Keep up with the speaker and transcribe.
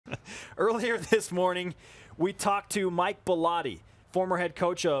Earlier this morning, we talked to Mike Bellotti, former head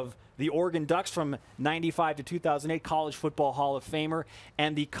coach of the Oregon Ducks from 95 to 2008, College Football Hall of Famer,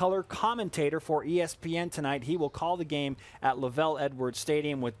 and the color commentator for ESPN tonight. He will call the game at Lavelle Edwards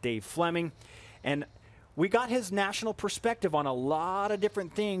Stadium with Dave Fleming. And we got his national perspective on a lot of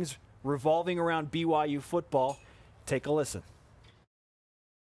different things revolving around BYU football. Take a listen.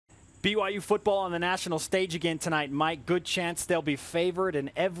 BYU football on the national stage again tonight, Mike. Good chance they'll be favored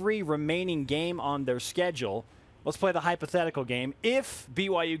in every remaining game on their schedule. Let's play the hypothetical game. If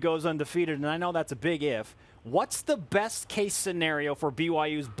BYU goes undefeated, and I know that's a big if, what's the best case scenario for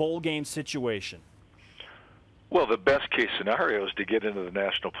BYU's bowl game situation? Well, the best case scenario is to get into the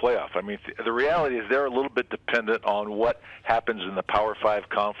national playoff. I mean, the reality is they're a little bit dependent on what happens in the Power 5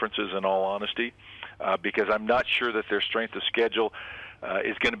 conferences, in all honesty, because I'm not sure that their strength of schedule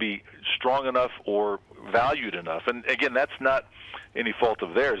is going to be strong enough or valued enough. And again, that's not any fault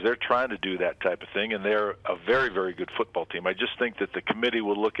of theirs. They're trying to do that type of thing, and they're a very, very good football team. I just think that the committee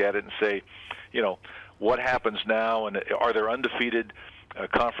will look at it and say, you know, what happens now, and are there undefeated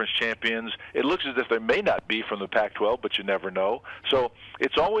conference champions? It looks as if there may not be from the Pac-12, but you never know. So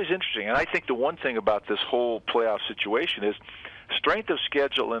it's always interesting. And I think the one thing about this whole playoff situation is strength of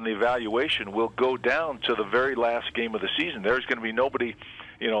schedule and the evaluation will go down to the very last game of the season. There's going to be nobody,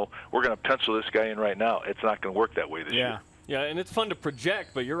 you know, we're going to pencil this guy in right now. It's not going to work that way this year. Yeah, and it's fun to project,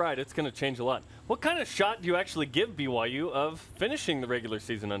 but you're right, it's going to change a lot. What kind of shot do you actually give BYU of finishing the regular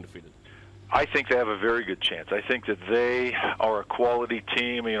season undefeated? I think they have a very good chance. I think that they are a quality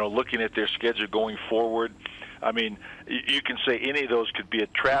team, you know, looking at their schedule going forward. I mean, you can say any of those could be a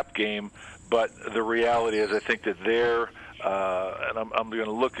trap game, but the reality is I think that they're, and I'm going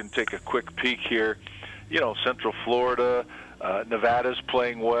to look and take a quick peek here, you know, Central Florida, Nevada's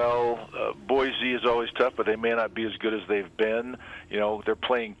playing well. Boise is always tough, but they may not be as good as they've been. You know, they're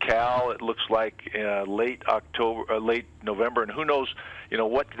playing Cal. It looks like late November, and who knows, you know,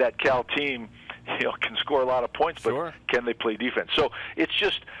 what that Cal team, you know, can score a lot of points, but can they play defense? So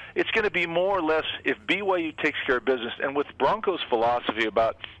it's going to be more or less if BYU takes care of business, and with Broncos' philosophy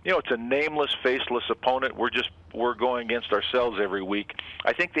about, you know, it's a nameless, faceless opponent. We're going against ourselves every week.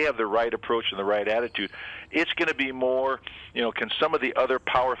 I think they have the right approach and the right attitude. It's going to be more, you know, can some of the other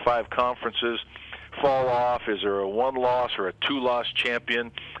Power 5 conferences fall off? Is there a one-loss or a two-loss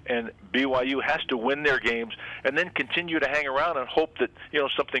champion? And BYU has to win their games and then continue to hang around and hope that, you know,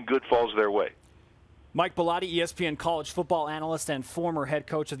 something good falls their way. Mike Bellotti, ESPN college football analyst and former head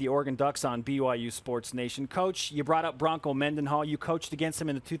coach of the Oregon Ducks on BYU Sports Nation. Coach, you brought up Bronco Mendenhall. You coached against him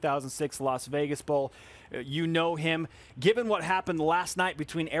in the 2006 Las Vegas Bowl. You know him. Given what happened last night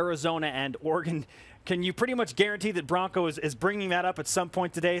between Arizona and Oregon, can you pretty much guarantee that Bronco is bringing that up at some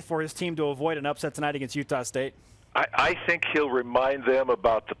point today for his team to avoid an upset tonight against Utah State? I think he'll remind them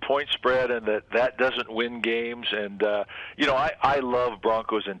about the point spread and that doesn't win games. And, you know, I love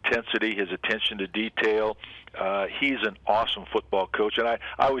Bronco's intensity, his attention to detail. He's an awesome football coach. And I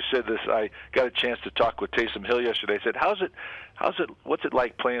always said this, I got a chance to talk with Taysom Hill yesterday. I said, what's it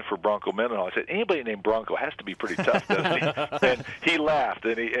like playing for Bronco Mendenhall? I said, anybody named Bronco has to be pretty tough, doesn't he? And he laughed,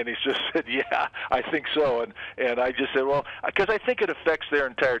 and he just said, yeah, I think so. And I just said, well, because I think it affects their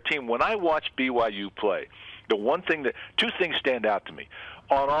entire team. When I watch BYU play, two things stand out to me.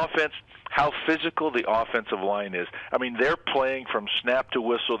 On offense, how physical the offensive line is. I mean, they're playing from snap to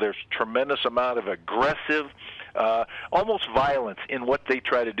whistle. There's tremendous amount of aggressive, almost violence in what they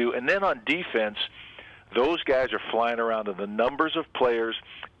try to do. And then on defense, those guys are flying around, and the numbers of players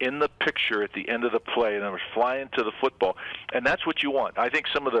in the picture at the end of the play, and they're flying to the football. And that's what you want. I think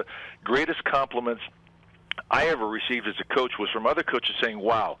some of the greatest compliments I ever received as a coach was from other coaches saying,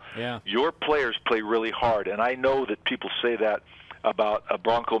 wow, your players play really hard. And I know that people say that about a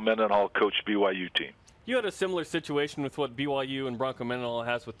Bronco Mendenhall coached BYU team. You had a similar situation with what BYU and Bronco Mendenhall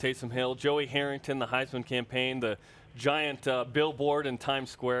has with Taysom Hill, Joey Harrington, the Heisman campaign, the giant billboard in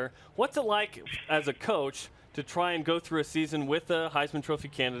Times Square. What's it like as a coach to try and go through a season with a Heisman Trophy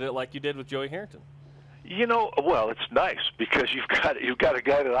candidate like you did with Joey Harrington? You know, well, it's nice because you've got a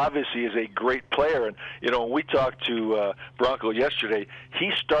guy that obviously is a great player. And, you know, when we talked to Bronco yesterday,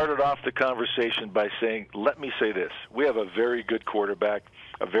 he started off the conversation by saying, let me say this, we have a very good quarterback,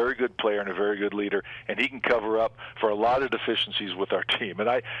 a very good player, and a very good leader, and he can cover up for a lot of deficiencies with our team. And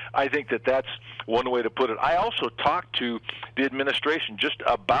I think that that's one way to put it. I also talked to the administration just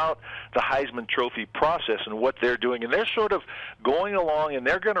about the Heisman Trophy process and what they're doing. And they're sort of going along, and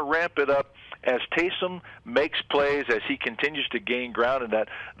they're going to ramp it up as Taysom makes plays, as he continues to gain ground, and that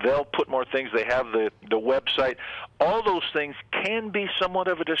they'll put more things. They have the website. All those things can be somewhat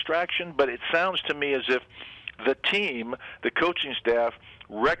of a distraction, but it sounds to me as if the team, the coaching staff,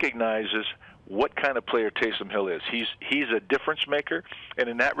 recognizes what kind of player Taysom Hill is. He's a difference maker, and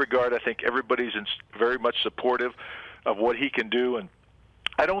in that regard, I think everybody's very much supportive of what he can do. And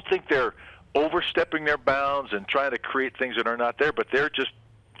I don't think they're overstepping their bounds and trying to create things that are not there, but they're just,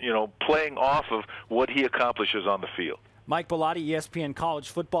 playing off of what he accomplishes on the field. Mike Bellotti, ESPN college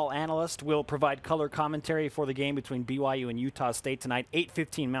football analyst, will provide color commentary for the game between BYU and Utah State tonight.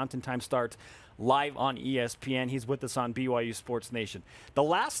 8:15 Mountain Time start, live on ESPN. He's with us on BYU Sports Nation. The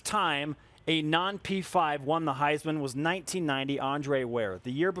last time a non-P5 won the Heisman was 1990, Andre Ware.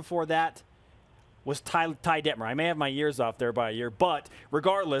 The year before that was Ty Detmer. I may have my years off there by a year, but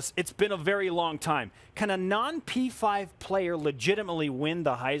regardless, it's been a very long time. Can a non-P5 player legitimately win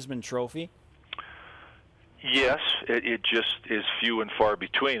the Heisman Trophy? Yes, it just is few and far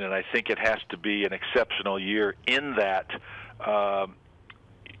between, and I think it has to be an exceptional year in that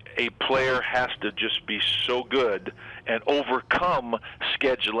a player has to just be so good and overcome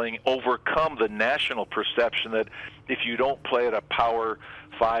scheduling, overcome the national perception that if you don't play at a Power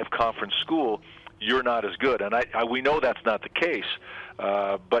 5 conference school, you're not as good. And we know that's not the case,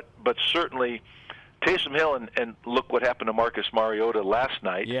 but certainly Taysom Hill, and look what happened to Marcus Mariota last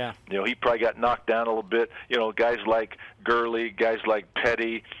night. Yeah. He probably got knocked down a little bit. Guys like Gurley, guys like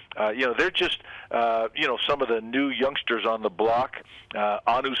Petty, they're just, some of the new youngsters on the block.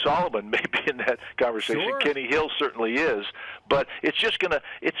 Anu Solomon may be in that conversation. Sure. Kenny Hill certainly is. But it's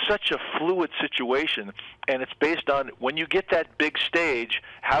such a fluid situation, and it's based on when you get that big stage,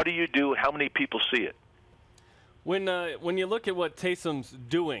 how do you do, how many people see it? When you look at what Taysom's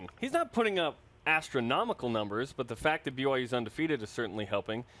doing, he's not putting up astronomical numbers, but the fact that BYU's undefeated is certainly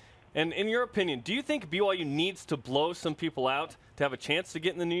helping. And in your opinion, do you think BYU needs to blow some people out to have a chance to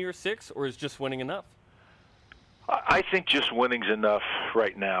get in the New Year's Six, or is just winning enough? I think just winning's enough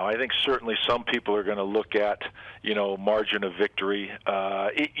right now. I think certainly some people are going to look at, margin of victory.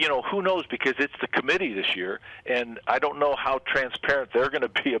 Who knows, because it's the committee this year, and I don't know how transparent they're going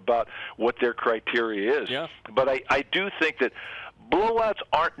to be about what their criteria is. Yeah. But I do think that blowouts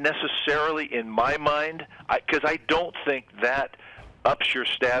aren't necessarily, in my mind, because I don't think that ups your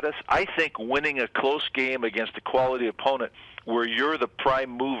status. I think winning a close game against a quality opponent where you're the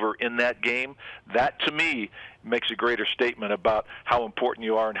prime mover in that game, that to me makes a greater statement about how important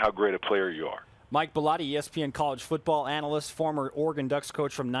you are and how great a player you are. Mike Bellotti, ESPN college football analyst, former Oregon Ducks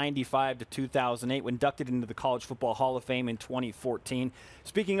coach from 95 to 2008, inducted into the College Football Hall of Fame in 2014.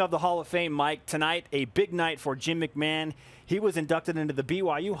 Speaking of the Hall of Fame, Mike, tonight a big night for Jim McMahon. He was inducted into the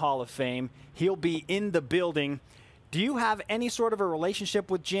BYU Hall of Fame. He'll be in the building. Do you have any sort of a relationship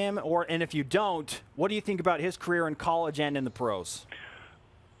with Jim, and if you don't, what do you think about his career in college and in the pros?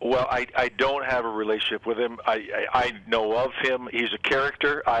 Well, I don't have a relationship with him. I know of him. He's a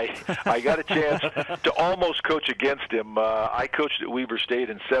character. I got a chance to almost coach against him. I coached at Weber State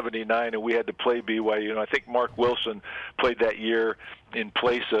in '79, and we had to play BYU. And I think Mark Wilson played that year in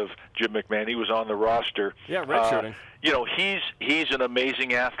place of Jim McMahon. He was on the roster. Yeah, redshirting. He's an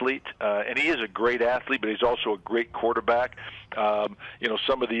amazing athlete, and he is a great athlete, but he's also a great quarterback.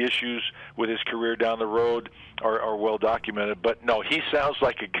 Some of the issues with his career down the road are well documented. But no, he sounds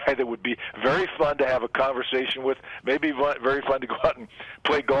like a guy that would be very fun to have a conversation with, maybe very fun to go out and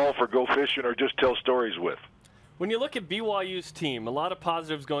play golf or go fishing or just tell stories with. When you look at BYU's team, a lot of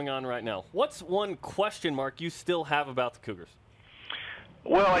positives going on right now. What's one question mark you still have about the Cougars?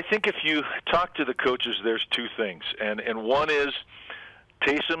 Well, I think if you talk to the coaches, there's two things. And one is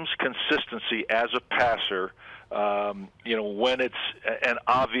Taysom's consistency as a passer, when it's an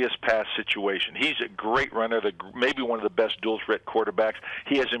obvious pass situation. He's a great runner, maybe one of the best dual threat quarterbacks.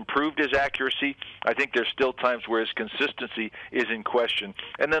 He has improved his accuracy. I think there's still times where his consistency is in question.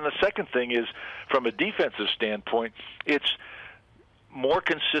 And then the second thing is, from a defensive standpoint, it's more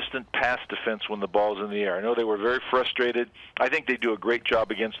consistent pass defense when the ball's in the air. I know they were very frustrated. I think they do a great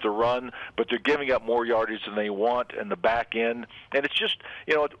job against the run, but they're giving up more yardage than they want in the back end. And it's just,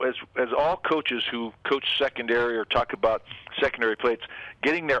 as all coaches who coach secondary or talk about secondary plays,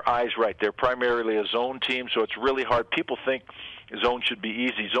 getting their eyes right. They're primarily a zone team, so it's really hard. People think zone should be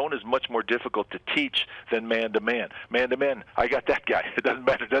easy. Zone is much more difficult to teach than man-to-man. Man-to-man, I got that guy. It doesn't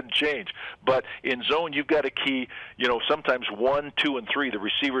matter. It doesn't change. But in zone, you've got a key, sometimes 1, 2, and 3. The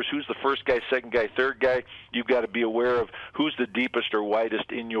receivers, who's the first guy, second guy, third guy, you've got to be aware of who's the deepest or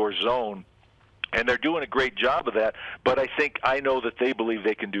widest in your zone. And they're doing a great job of that, but I know that they believe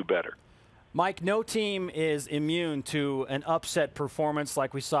they can do better. Mike, no team is immune to an upset performance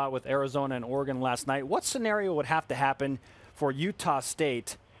like we saw with Arizona and Oregon last night. What scenario would have to happen for Utah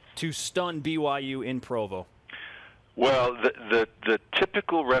State to stun BYU in Provo? Well, the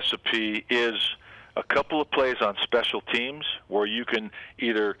typical recipe is a couple of plays on special teams where you can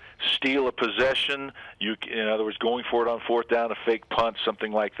either steal a possession, in other words, going for it on fourth down, a fake punt,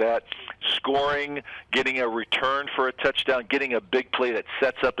 something like that, scoring, getting a return for a touchdown, getting a big play that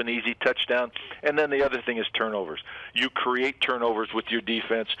sets up an easy touchdown, and then the other thing is turnovers. You create turnovers with your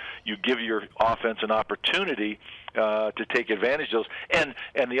defense. You give your offense an opportunity to take advantage of those.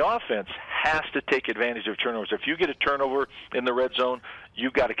 And the offense has to take advantage of turnovers. If you get a turnover in the red zone,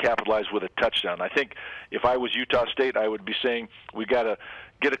 you've got to capitalize with a touchdown. I think if I was Utah State, I would be saying we got to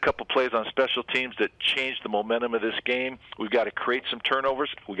get a couple plays on special teams that change the momentum of this game. We've got to create some turnovers.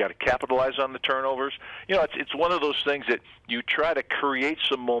 We've got to capitalize on the turnovers. You know, it's one of those things that you try to create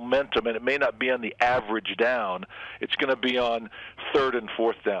some momentum, and it may not be on the average down. It's going to be on third and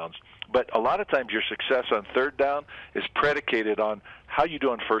fourth downs. But a lot of times your success on third down is predicated on how you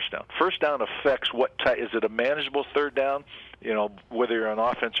do on first down. First down affects is it a manageable third down, you know, whether you're on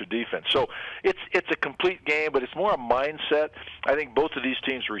offense or defense. So it's a complete game, but it's more a mindset. I think both of these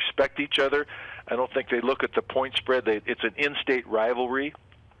teams respect each other. I don't think they look at the point spread. It's an in-state rivalry.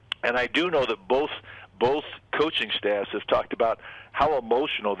 And I do know that both coaching staffs have talked about how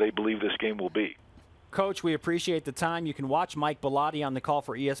emotional they believe this game will be. Coach, we appreciate the time. You can watch Mike Bellotti on the call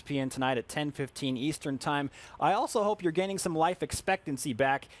for ESPN tonight at 10:15 Eastern Time. I also hope you're gaining some life expectancy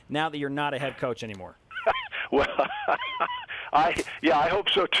back now that you're not a head coach anymore. Well, I hope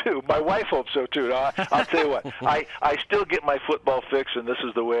so too. My wife hopes so too. I'll tell you what, I still get my football fix, and this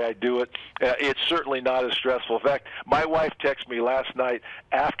is the way I do it. It's certainly not as stressful. In fact, my wife texted me last night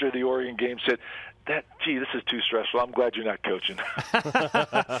after the Oregon game, said, gee, this is too stressful. I'm glad you're not coaching.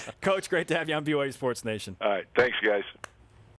 Coach, great to have you on BYU Sports Nation. All right. Thanks, guys.